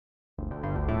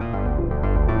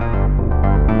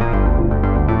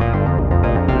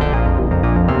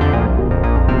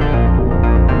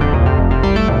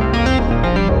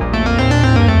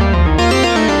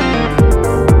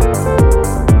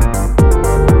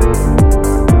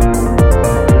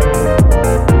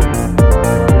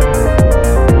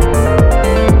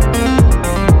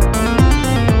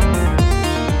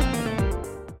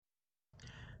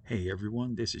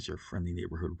This is your friendly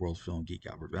neighborhood world film geek,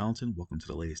 Albert Valentin. Welcome to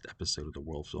the latest episode of the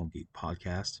World Film Geek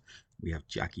podcast. We have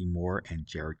Jackie Moore and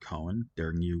Jared Cohn.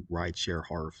 Their new rideshare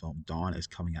horror film, Dawn, is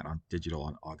coming out on digital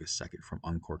on August 2nd from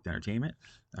Uncork'd Entertainment.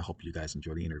 I hope you guys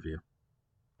enjoy the interview.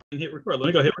 Hit record. Let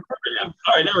me go hit record right now.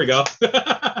 All right, there we go.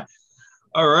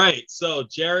 All right. So,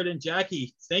 Jared and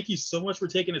Jackie, thank you so much for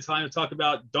taking the time to talk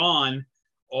about Dawn.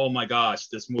 Oh my gosh,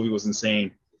 this movie was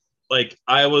insane. Like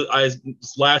I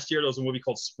last year there was a movie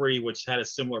called Spree, which had a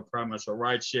similar premise: a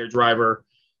rideshare driver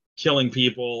killing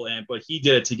people, but he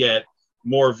did it to get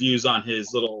more views on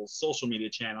his little social media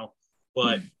channel.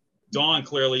 But Dawn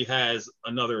clearly has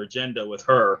another agenda with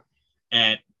her.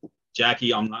 And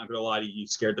Jackie, I'm not gonna lie to you, you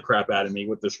scared the crap out of me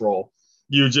with this role.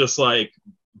 You just like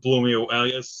blew me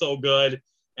away. It's so good.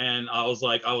 And I was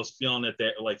feeling it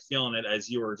there, like feeling it as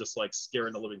you were just like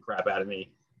scaring the living crap out of me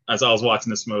as I was watching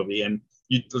this movie. And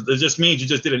it just means you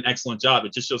just did an excellent job.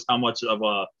 It just shows how much of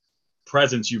a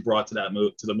presence you brought to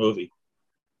the movie.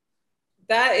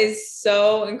 That is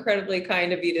so incredibly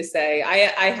kind of you to say.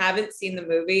 I haven't seen the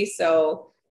movie,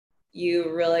 so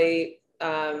you really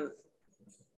are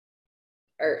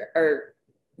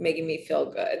making me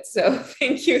feel good. So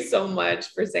thank you so much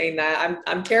for saying that.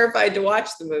 I'm terrified to watch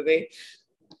the movie.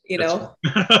 You know.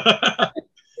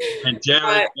 And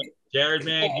Jared,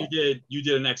 man, you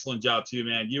did an excellent job too,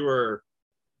 man. You were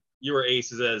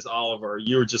aces as Oliver.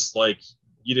 You were just like,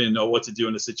 you didn't know what to do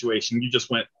in the situation. You just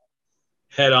went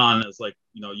head on as like,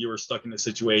 you were stuck in the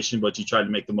situation, but you tried to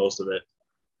make the most of it.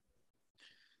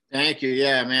 Thank you.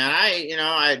 Yeah, man.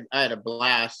 I had a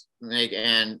blast,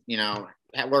 working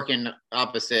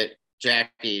opposite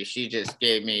Jackie. She just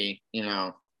gave me,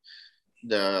 I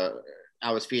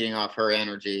was feeding off her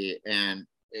energy, and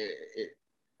it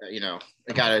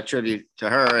got a tribute to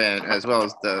her, and as well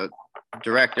as the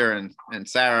director and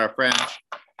Sarah French.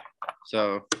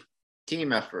 So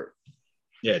team effort.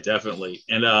 Yeah, definitely.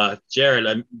 And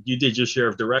Jared, you did your share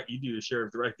of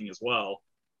directing as well.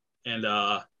 And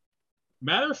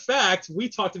matter of fact, we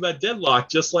talked about Deadlock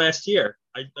just last year.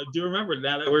 I do remember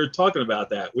now that we were talking about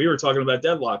that. We were talking about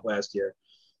Deadlock last year.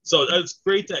 So it's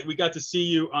great that we got to see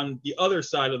you on the other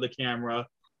side of the camera,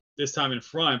 this time in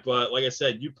front. But like I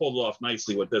said, you pulled it off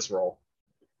nicely with this role.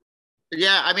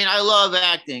 Yeah, I mean, I love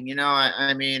acting, and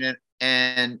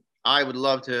I would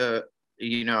love to,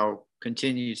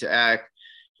 continue to act.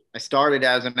 I started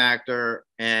as an actor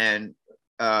and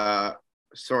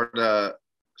sort of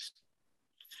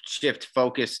shift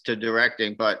focus to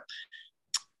directing, but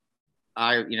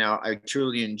I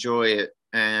truly enjoy it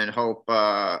and hope,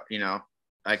 I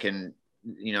can,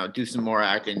 do some more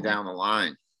acting down the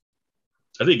line.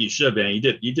 I think you should, man. You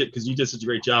did because you did such a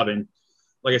great job. And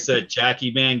like I said, Jackie,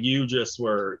 man, you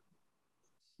were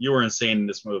insane in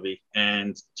this movie.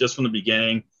 And just from the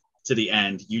beginning to the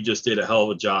end, you just did a hell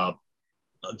of a job,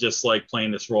 just like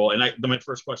playing this role. And my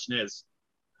first question is,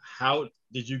 how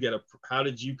did you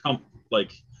come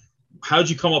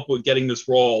up with getting this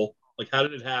role? Like, how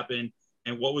did it happen?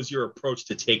 And what was your approach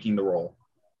to taking the role?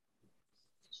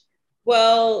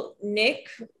 Well, Nick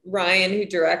Ryan, who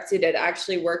directed it,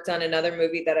 actually worked on another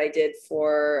movie that I did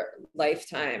for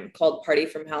Lifetime called Party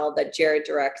from Hell that Jared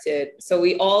directed. So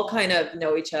we all kind of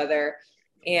know each other.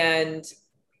 And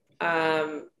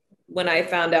when I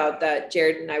found out that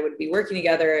Jared and I would be working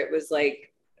together, it was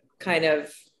like kind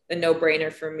of a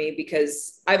no-brainer for me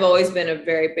because I've always been a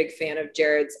very big fan of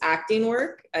Jared's acting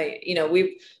work.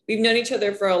 We've known each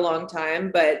other for a long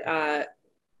time, but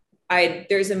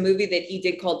there's a movie that he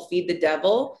did called Feed the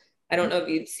Devil. I don't know if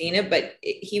you've seen it, but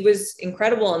he was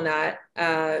incredible in that.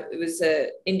 It was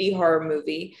an indie horror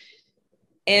movie.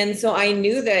 And so I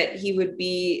knew that he would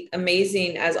be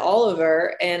amazing as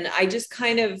Oliver. And I just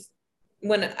kind of,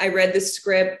 when I read the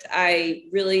script, I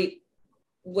really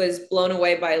was blown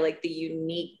away by like the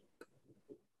unique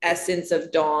essence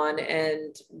of Dawn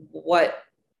and what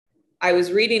I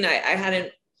was reading. I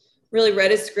hadn't really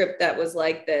read a script that was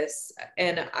like this,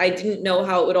 and I didn't know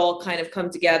how it would all kind of come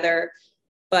together,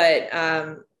 but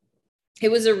it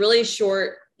was a really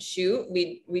short shoot.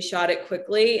 We shot it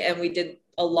quickly, and we did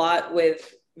a lot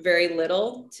with very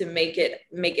little to make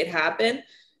it happen.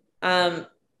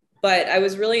 But I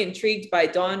was really intrigued by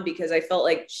Dawn because I felt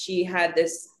like she had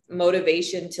this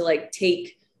motivation to like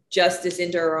take justice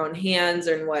into her own hands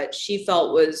and what she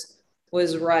felt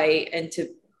was right, and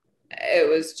it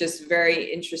was just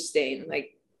very interesting.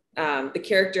 Like the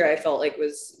character I felt like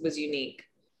was unique.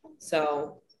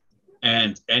 So.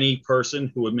 And any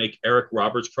person who would make Eric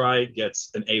Roberts cry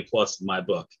gets an A+ in my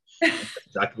book.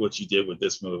 Exactly what you did with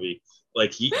this movie.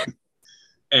 Like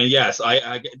and yes,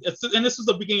 and this was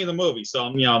the beginning of the movie.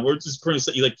 So we're just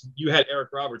pretty like you had Eric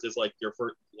Roberts as like your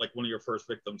first, like one of your first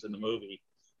victims in the movie.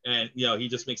 and he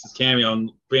just makes his cameo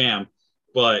and bam,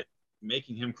 but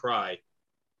making him cry,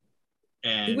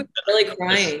 He was and really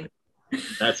crying.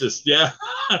 that's just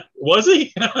was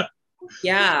he?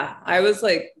 Yeah, I was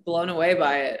like blown away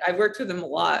by it. I've worked with him a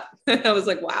lot. I was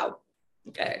like, wow,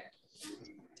 okay.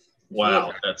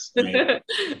 Wow, that's amazing.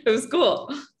 It was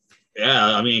cool.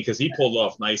 Yeah, I mean, because he pulled it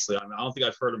off nicely. I mean, I don't think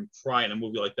I've heard him cry in a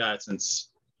movie like that since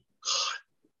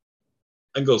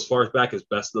I can go as far back as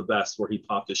Best of the Best, where he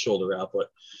popped his shoulder out, but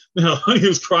he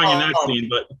was crying in that scene.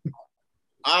 But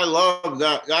I love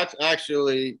that. That's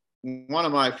actually one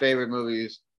of my favorite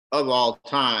movies of all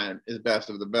time. Is Best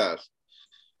of the Best.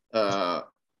 Oh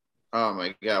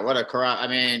my God, what a cry! I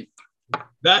mean,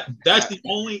 that's the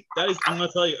only I'm gonna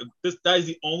tell you that is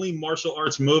the only martial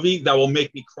arts movie that will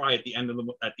make me cry at the end.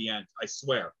 I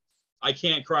swear, I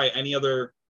can't cry any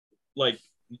other like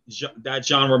that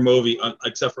genre movie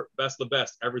except for Best of the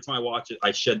Best. Every time I watch it,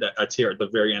 I shed a tear at the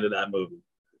very end of that movie.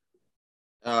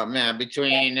 Oh man,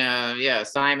 between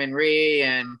Simon Rhee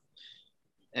and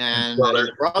his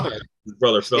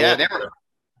brother Phil. Yeah,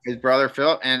 his brother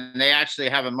Phil, and they actually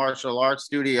have a martial arts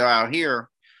studio out here,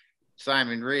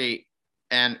 Simon Rhee.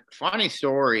 And funny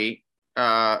story,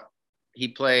 he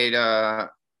played the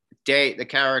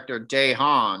character Dae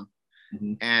Han,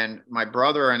 and my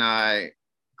brother and I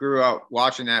grew up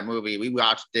watching that movie. We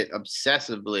watched it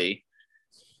obsessively,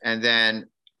 and then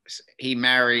he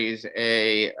marries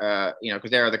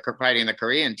because they're fighting the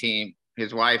Korean team.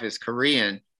 His wife is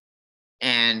Korean,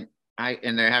 and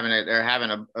they're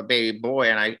having a baby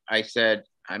boy, and I said,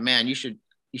 man, you should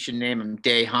name him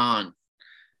Dae Han.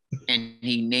 And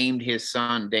he named his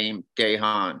son Dae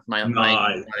Han.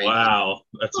 Wow,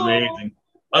 that's amazing.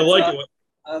 That's I like it.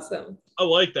 Awesome. I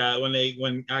like that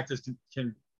when actors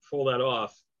can pull that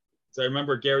off. So I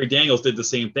remember Gary Daniels did the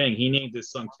same thing. He named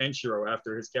his son Kenshiro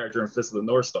after his character in Fist of the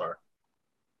North Star.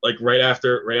 Like right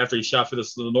after he shot for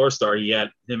the North Star,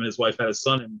 him and his wife had a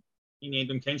son, and he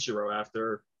named him Kenshiro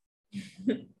after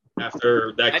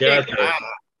that character.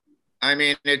 I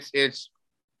mean, it's.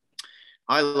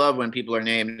 I love when people are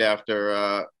named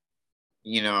after,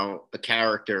 the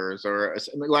characters or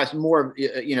less more,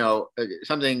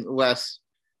 something less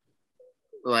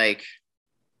like,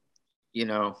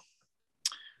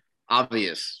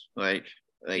 obvious, like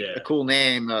a cool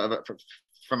name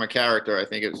from a character. I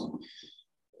think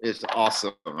is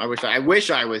awesome. I wish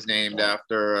I was named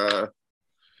after,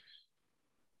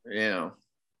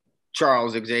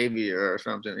 Charles Xavier or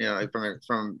something, like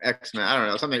from X-Men. I don't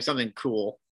know, something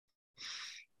cool.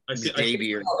 I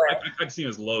could see him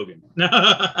as Logan.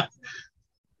 That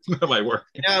might work.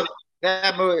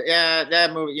 That movie.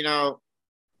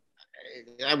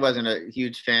 I wasn't a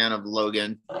huge fan of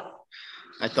Logan.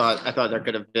 I thought there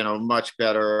could have been a much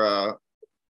better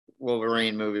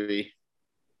Wolverine movie.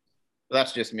 But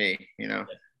that's just me.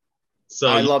 So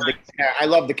I love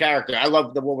the character. I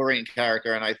love the Wolverine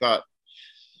character, and I thought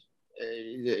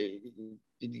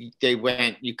you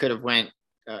could have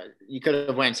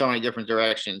went so many different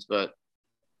directions, but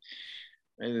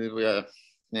yeah.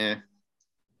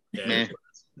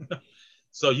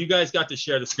 So you guys got to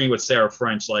share the screen with Sarah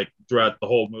French like throughout the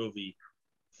whole movie.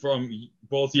 From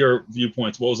both your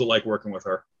viewpoints, what was it like working with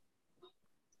her?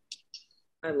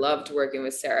 I loved working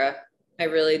with Sarah. I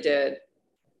really did.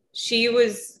 She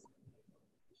was,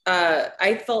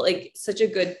 I felt like such a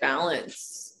good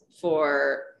balance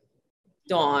for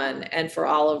Dawn and for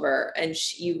Oliver, and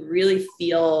you really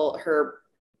feel her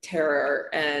terror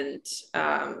and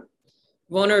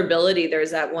vulnerability.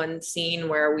 There's that one scene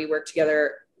where we worked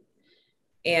together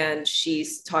and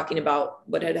she's talking about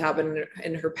what had happened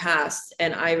in her past,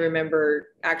 and I remember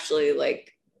actually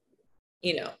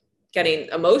getting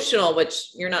emotional, which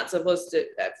you're not supposed to.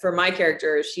 For my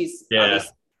character, she's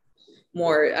obviously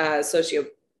more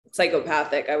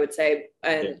psychopathic, I would say,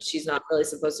 and she's not really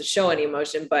supposed to show any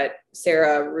emotion, but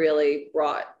Sarah really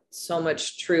brought so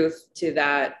much truth to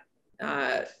that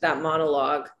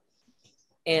monologue,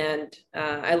 and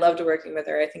I loved working with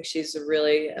her. I think she's a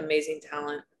really amazing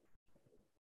talent.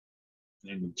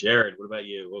 And Jared, what about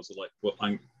you? What was it like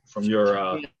from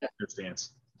your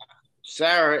stance?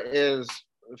 Sarah is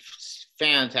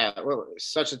fantastic.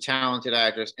 Such a talented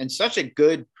actress and such a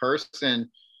good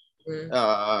person.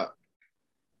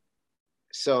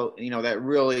 So that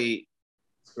really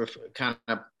kind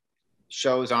of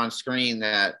shows on screen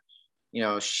that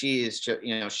she's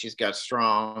she's got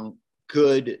strong,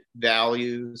 good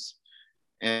values,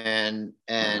 and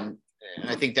I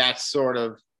think that's sort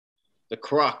of the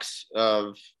crux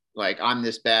of I'm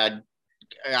this bad.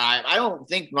 I don't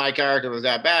think my character was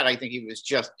that bad. I think he was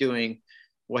just doing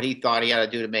what he thought he had to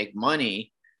do to make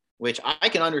money, which I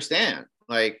can understand.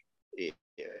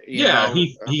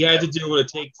 he had to do what it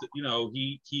takes.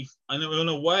 He in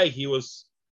a way he was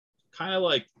kind of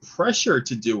like pressured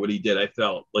to do what he did. I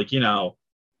felt like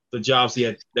the jobs he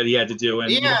had to do,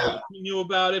 and he knew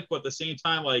about it, but at the same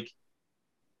time, like,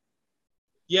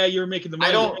 yeah, you're making the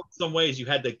money. In some ways, you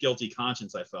had that guilty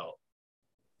conscience. I felt.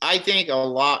 I think a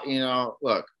lot.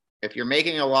 Look, if you're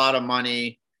making a lot of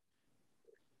money,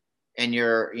 and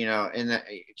you're, in the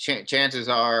chances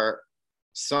are,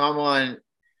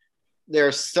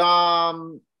 there's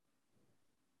some,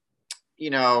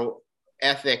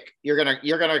 ethic. You're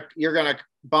gonna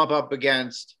bump up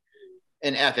against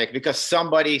an ethic because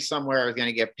somebody somewhere is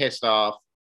gonna get pissed off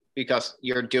because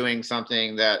you're doing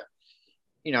something that,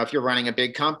 if you're running a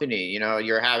big company,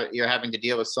 you're having to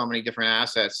deal with so many different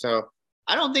assets. So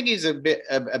I don't think he's a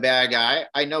bad guy.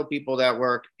 I know people that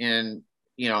work in,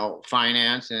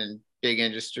 finance and big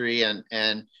industry, and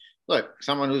look,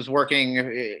 someone who's working,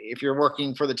 if you're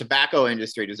working for the tobacco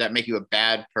industry, does that make you a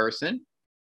bad person?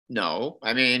 No.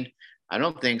 I mean, I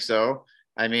don't think so.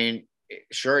 I mean,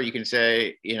 sure, you can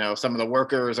say, some of the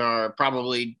workers are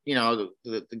probably,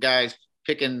 the guys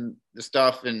picking the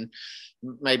stuff and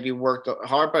maybe worked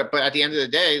hard, but at the end of the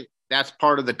day, that's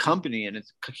part of the company, and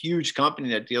it's a huge company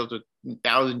that deals with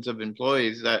thousands of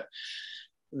employees that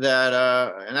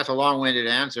and that's a long-winded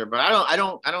answer, but I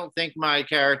don't think my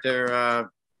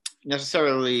character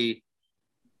necessarily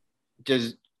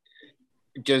deserved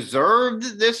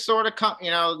this sort of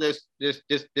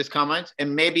this comment.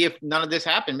 And maybe if none of this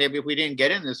happened, maybe if we didn't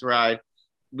get in this ride,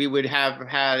 we would have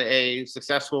had a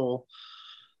successful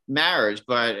marriage.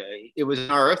 But it was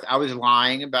on earth. I was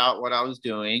lying about what I was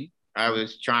doing. I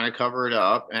was trying to cover it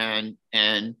up, and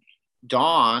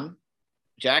Dawn,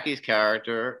 Jackie's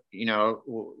character,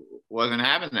 wasn't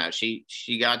having that. She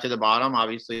got to the bottom.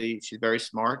 Obviously, she's very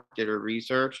smart, did her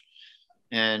research,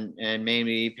 and made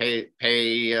me pay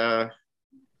the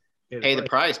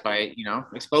price by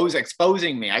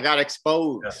exposing me. I got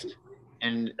exposed,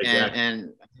 and I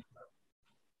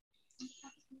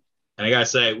gotta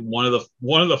say, one of the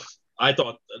I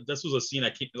thought this was a scene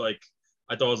I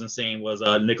thought was insane was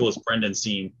Nicholas Brendan's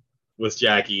scene with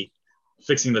Jackie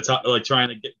fixing the like trying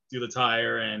to do the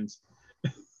tire, and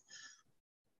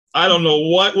I don't know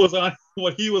what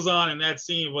he was on in that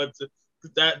scene, but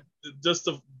that just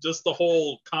the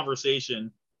whole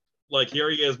conversation, like, here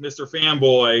he is, Mr.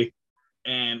 Fanboy,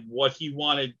 and what he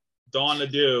wanted Dawn to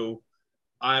do,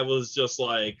 I was just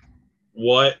like,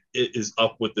 what is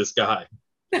up with this guy?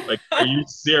 Like, are you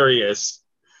serious?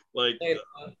 Like,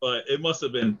 but it must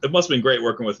have been great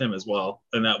working with him as well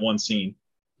in that one scene.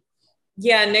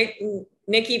 Yeah,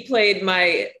 Nikki played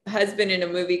my husband in a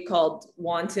movie called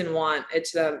Want and Want.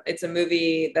 It's a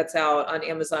movie that's out on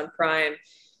Amazon Prime.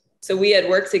 So we had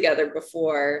worked together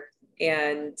before,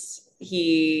 and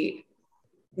he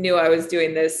knew I was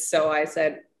doing this. So I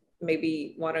said,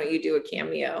 maybe why don't you do a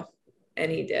cameo?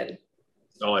 And he did.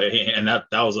 Oh, and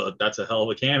that's a hell of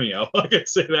a cameo. I can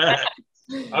say that.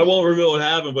 I won't reveal what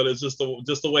happened, but it's just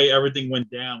the way everything went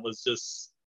down was just.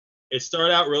 It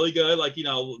started out really good, like,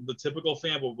 the typical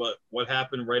fanboy, but what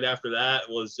happened right after that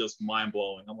was just mind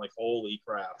blowing. I'm like, holy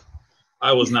crap!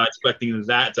 I was not expecting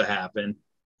that to happen.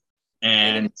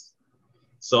 And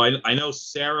so I know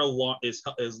Sarah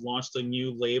has launched a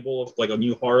new label of, like, a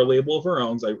new horror label of her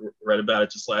own. I read about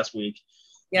it just last week.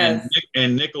 Yes.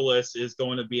 And Nicholas is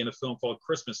going to be in a film called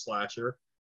Christmas Slasher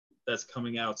that's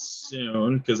coming out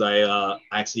soon, because I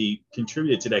actually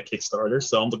contributed to that Kickstarter,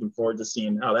 so I'm looking forward to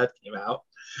seeing how that came out.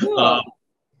 Cool.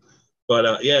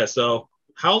 Yeah, so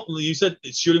you said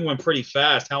shooting went pretty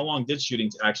fast. How long did shooting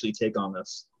actually take on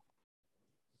this?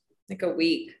 Like a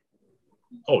week.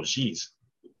 Oh, geez.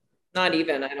 Not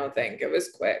even, I don't think. It was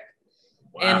quick.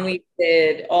 Wow. And we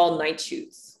did all night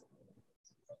shoots.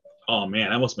 Oh man,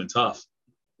 that must have been tough.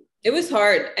 It was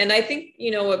hard. And I think,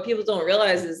 what people don't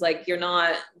realize is, like, you're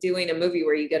not doing a movie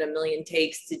where you get a million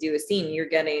takes to do a scene. You're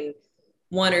getting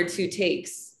 1 or 2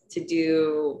 takes to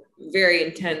do very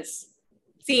intense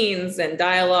scenes and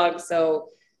dialogue. So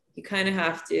you kind of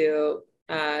have to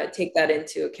take that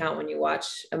into account when you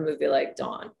watch a movie like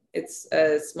Dawn. It's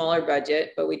a smaller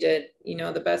budget, but we did,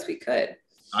 the best we could.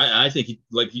 I think,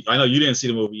 I know you didn't see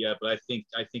the movie yet, but I think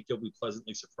you'll be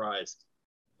pleasantly surprised.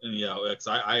 And, because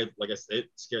I like I said, it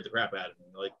scared the crap out of me.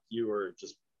 Like, you were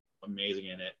just amazing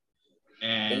in it.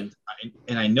 And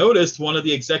I noticed one of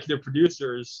the executive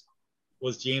producers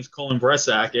was James Colin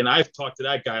Bresack, and I've talked to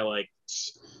that guy like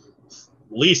at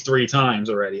least 3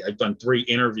 times already. I've done 3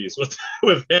 interviews with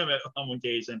him on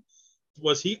occasion.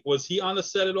 Was he on the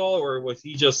set at all, or was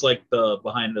he just like a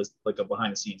behind the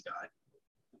scenes guy?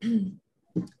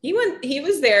 He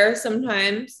was there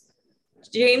sometimes.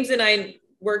 James and I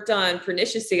worked on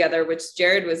Pernicious together, which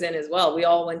Jared was in as well. We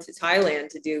all went to Thailand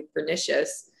to do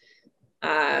Pernicious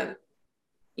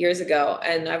years ago.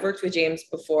 And I've worked with James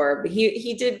before, but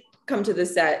he did come to the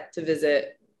set to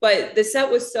visit. But the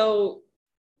set was so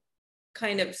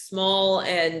kind of small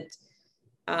and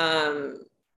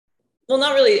well,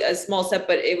 not really a small set,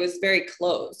 but it was very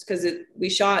close because we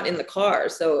shot in the car.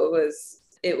 So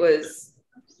it was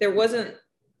there wasn't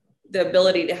the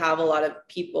ability to have a lot of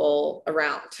people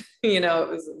around. It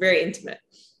was very intimate.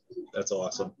 That's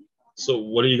awesome. So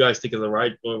what do you guys think of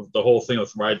the whole thing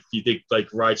with ride? Do you think like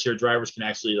rideshare drivers can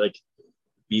actually like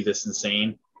be this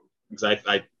insane? Because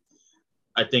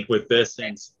I think with this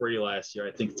and Spree last year,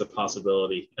 I think it's a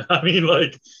possibility. I mean,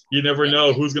 like you never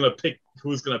know who's gonna pick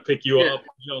you up.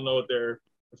 You don't know if they're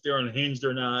unhinged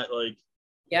or not. Like,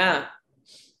 yeah,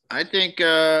 I think.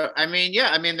 There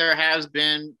has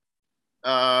been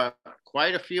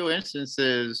quite a few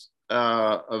instances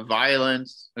of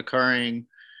violence occurring,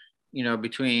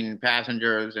 between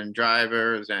passengers and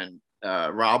drivers, and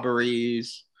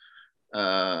robberies.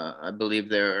 I believe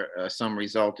some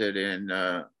resulted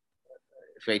in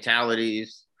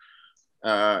fatalities.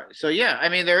 So yeah, I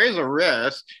mean, there is a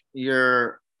risk.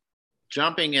 You're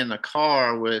jumping in the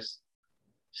car with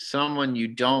someone you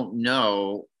don't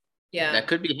know that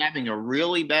could be having a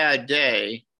really bad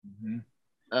day. Mm-hmm.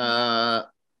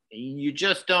 You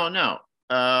just don't know.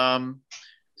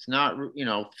 It's not,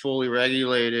 fully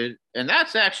regulated. And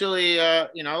that's actually,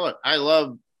 look, I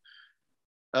love,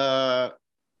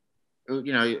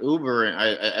 Uber. And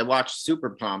I watched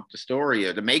Super Pump, the story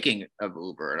of the making of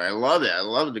Uber, and I love it. I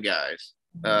love the guys.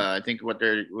 I think what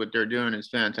they're doing is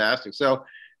fantastic. So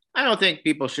I don't think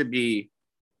people should be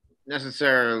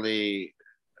necessarily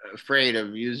afraid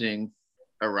of using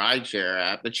a rideshare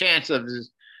app. The chance of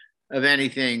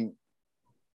anything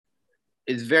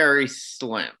is very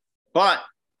slim, but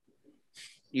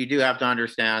you do have to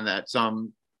understand that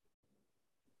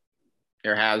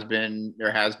there has been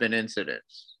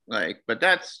incidents, but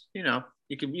that's, you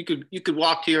could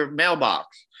walk to your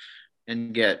mailbox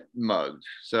and get mugged.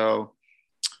 So,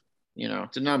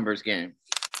 it's a numbers game.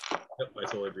 Yep, I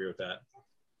totally agree with that.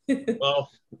 Well,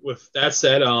 with that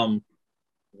said,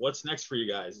 what's next for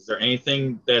you guys? Is there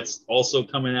anything that's also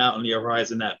coming out on the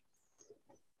horizon that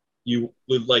you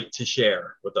would like to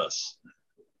share with us?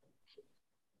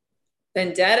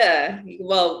 Vendetta.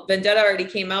 Well, Vendetta already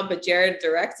came out, but Jared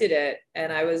directed it,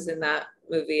 and I was in that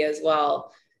movie as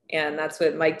well. And that's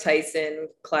with Mike Tyson,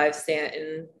 Clive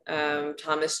Stanton,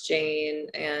 Thomas Jane,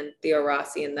 and Theo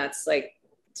Rossi. And that's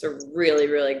it's a really,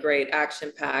 really great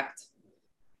action-packed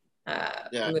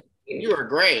movie. You were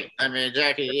great. I mean,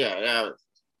 Jackie, that was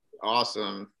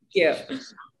awesome. Yeah.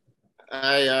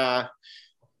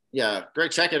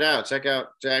 Great. Check it out. Check out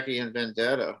Jackie and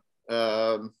Vendetta.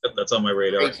 That's on my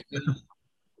radar.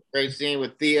 Great scene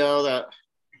with Theo. That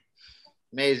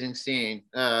amazing scene.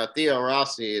 Theo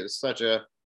Rossi is such a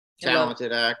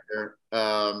talented actor,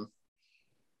 and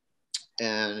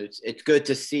it's good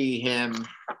to see him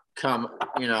come.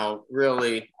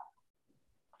 Really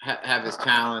have his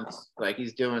talents. Like,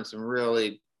 he's doing some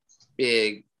really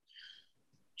big,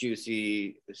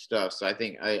 juicy stuff. So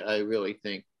I really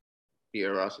think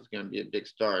Theo Rossi is going to be a big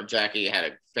star. Jackie had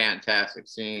a fantastic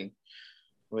scene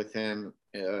with him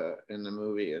in the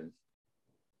movie, and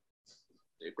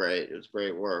it was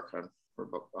great work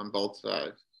on both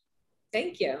sides.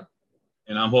 Thank you.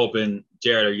 And I'm hoping,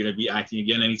 Jared, are you going to be acting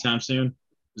again anytime soon?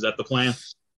 Is that the plan?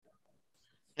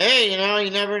 Hey, you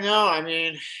never know. I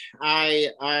mean,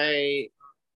 I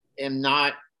am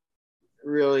not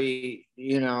really,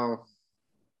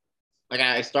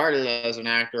 I started as an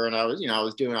actor, and I was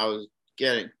doing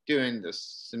the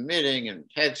submitting and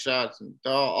headshots and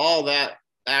all that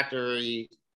actor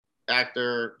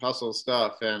hustle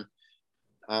stuff, and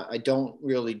I don't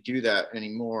really do that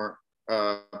anymore.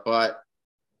 But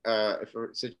if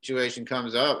a situation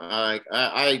comes up,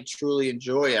 I truly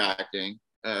enjoy acting.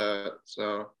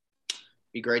 So it'd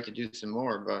be great to do some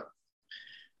more, but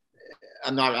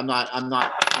I'm not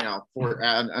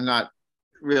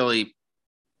really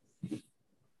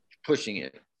pushing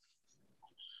it.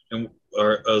 And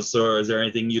so is there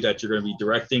anything that you're going to be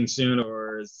directing soon,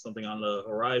 or is something on the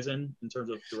horizon in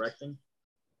terms of directing?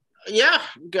 Yeah,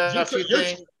 got a few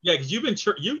things. Yeah, because you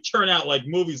churn out like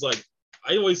movies. Like,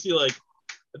 I always see, like,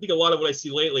 I think a lot of what I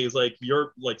see lately is like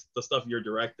the stuff you're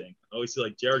directing. I always see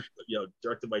like Jared,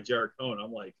 directed by Jared Cohn.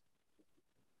 I'm like,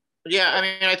 yeah, I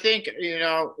mean, I think,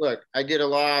 look, I did a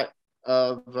lot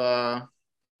of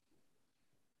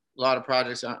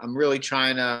projects. I'm really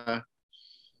trying to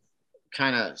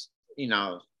kind of,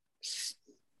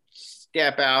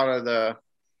 step out of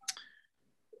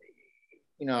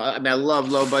I mean, I love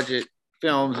low budget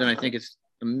films, and I think it's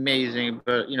amazing.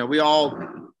 But we all,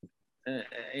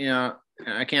 you know,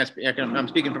 I can't speak. I'm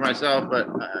speaking for myself, but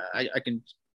I can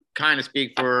kind of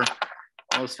speak for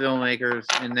most filmmakers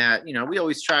in that we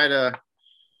always try to,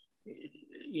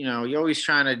 you're always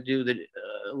trying to do the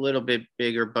a little bit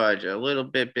bigger budget, a little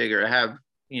bit bigger, have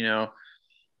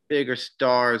bigger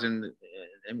stars and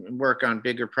work on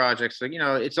bigger projects. So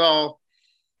it's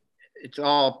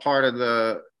all part of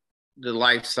the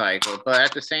life cycle. But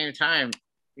at the same time,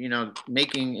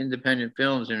 making independent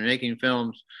films and making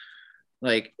films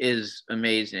like is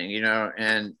amazing,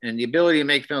 and the ability to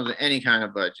make films at any kind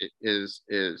of budget is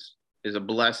a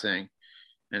blessing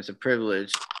and it's a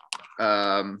privilege.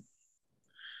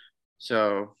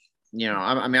 So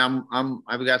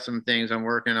I've got some things I'm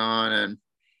working on,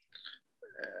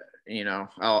 and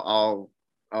I'll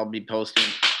be posting.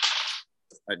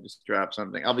 I just dropped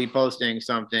something. I'll be posting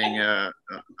something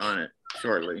on it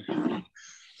shortly.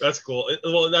 That's cool.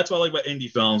 Well, that's what I like about indie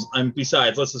films. And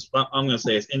besides, I'm going to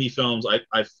say it's indie films.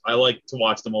 I like to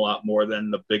watch them a lot more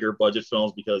than the bigger budget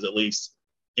films, because at least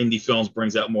indie films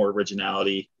brings out more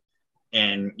originality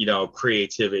and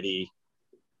creativity.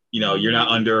 You're not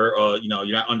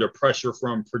under pressure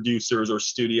from producers or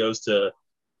studios to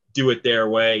do it their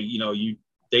way.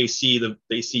 They see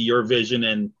your vision,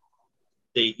 and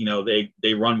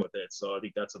they run with it. So I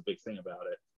think that's a big thing about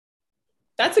it.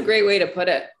 That's a great way to put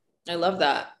it. I love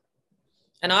that.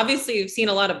 And obviously you've seen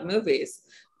a lot of movies.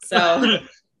 So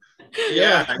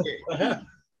yeah. And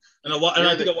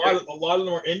I think a lot of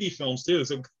them are indie films too.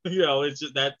 So it's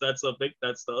just that's the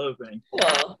other thing.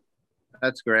 Cool.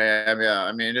 That's great.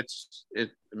 I mean, it's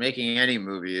making any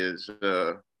movie is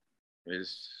a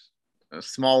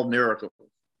small miracle.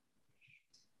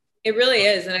 It really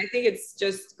is. And I think it's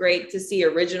just great to see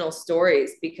original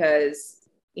stories, because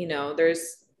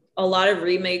there's a lot of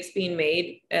remakes being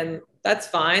made, and that's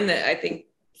fine. That I think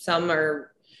some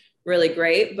are really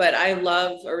great, but I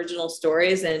love original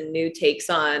stories and new takes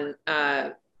on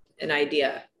an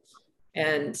idea.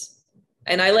 And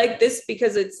I like this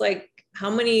because it's like, how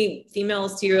many female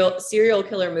serial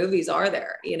killer movies are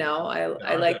there?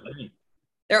 I like,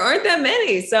 there aren't that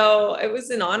many. So it was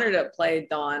an honor to play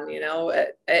Dawn.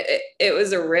 It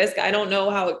was a risk. I don't know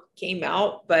how it came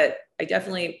out, but I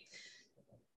definitely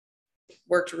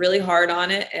worked really hard on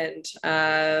it. And,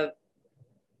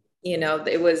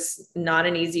 it was not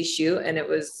an easy shoot, and it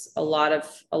was a lot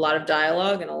of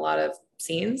dialogue and a lot of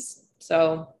scenes.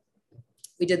 So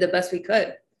we did the best we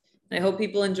could. And I hope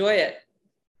people enjoy it.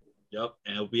 Yep.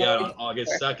 And it'll be out on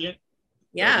August 2nd.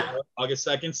 Yeah. August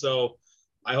 2nd. So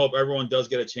I hope everyone does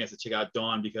get a chance to check out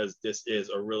Dawn, because this is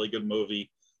a really good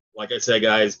movie. Like I said,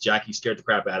 guys, Jackie scared the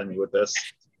crap out of me with this.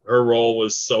 Her role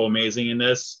was so amazing in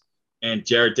this, and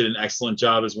Jared did an excellent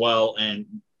job as well. And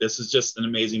this is just an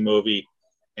amazing movie,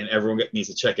 and everyone needs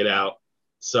to check it out.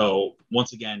 So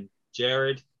once again,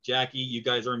 Jared, Jackie, you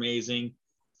guys are amazing.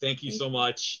 Thank you so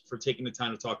much for taking the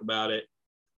time to talk about it.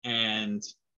 And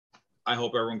I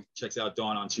hope everyone checks out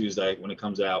Dawn on Tuesday when it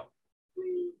comes out.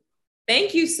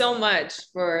 Thank you so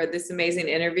much for this amazing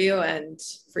interview and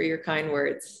for your kind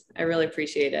words. I really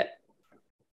appreciate it.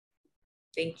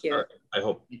 Thank you. Right.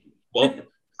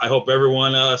 I hope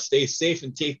everyone stays safe,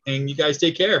 and you guys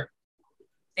take care.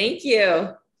 Thank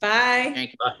you. Bye.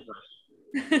 Thank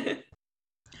you. Bye.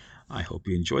 I hope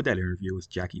you enjoyed that interview with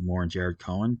Jackie Moore and Jared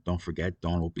Cohn. Don't forget,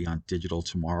 Dawn will be on digital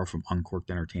tomorrow from Uncork'd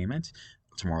Entertainment.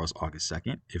 Tomorrow is August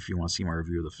 2nd. If you want to see my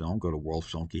review of the film, go to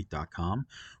worldfilmgeek.com,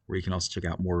 where you can also check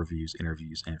out more reviews,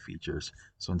 interviews, and features.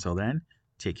 So until then,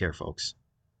 take care, folks.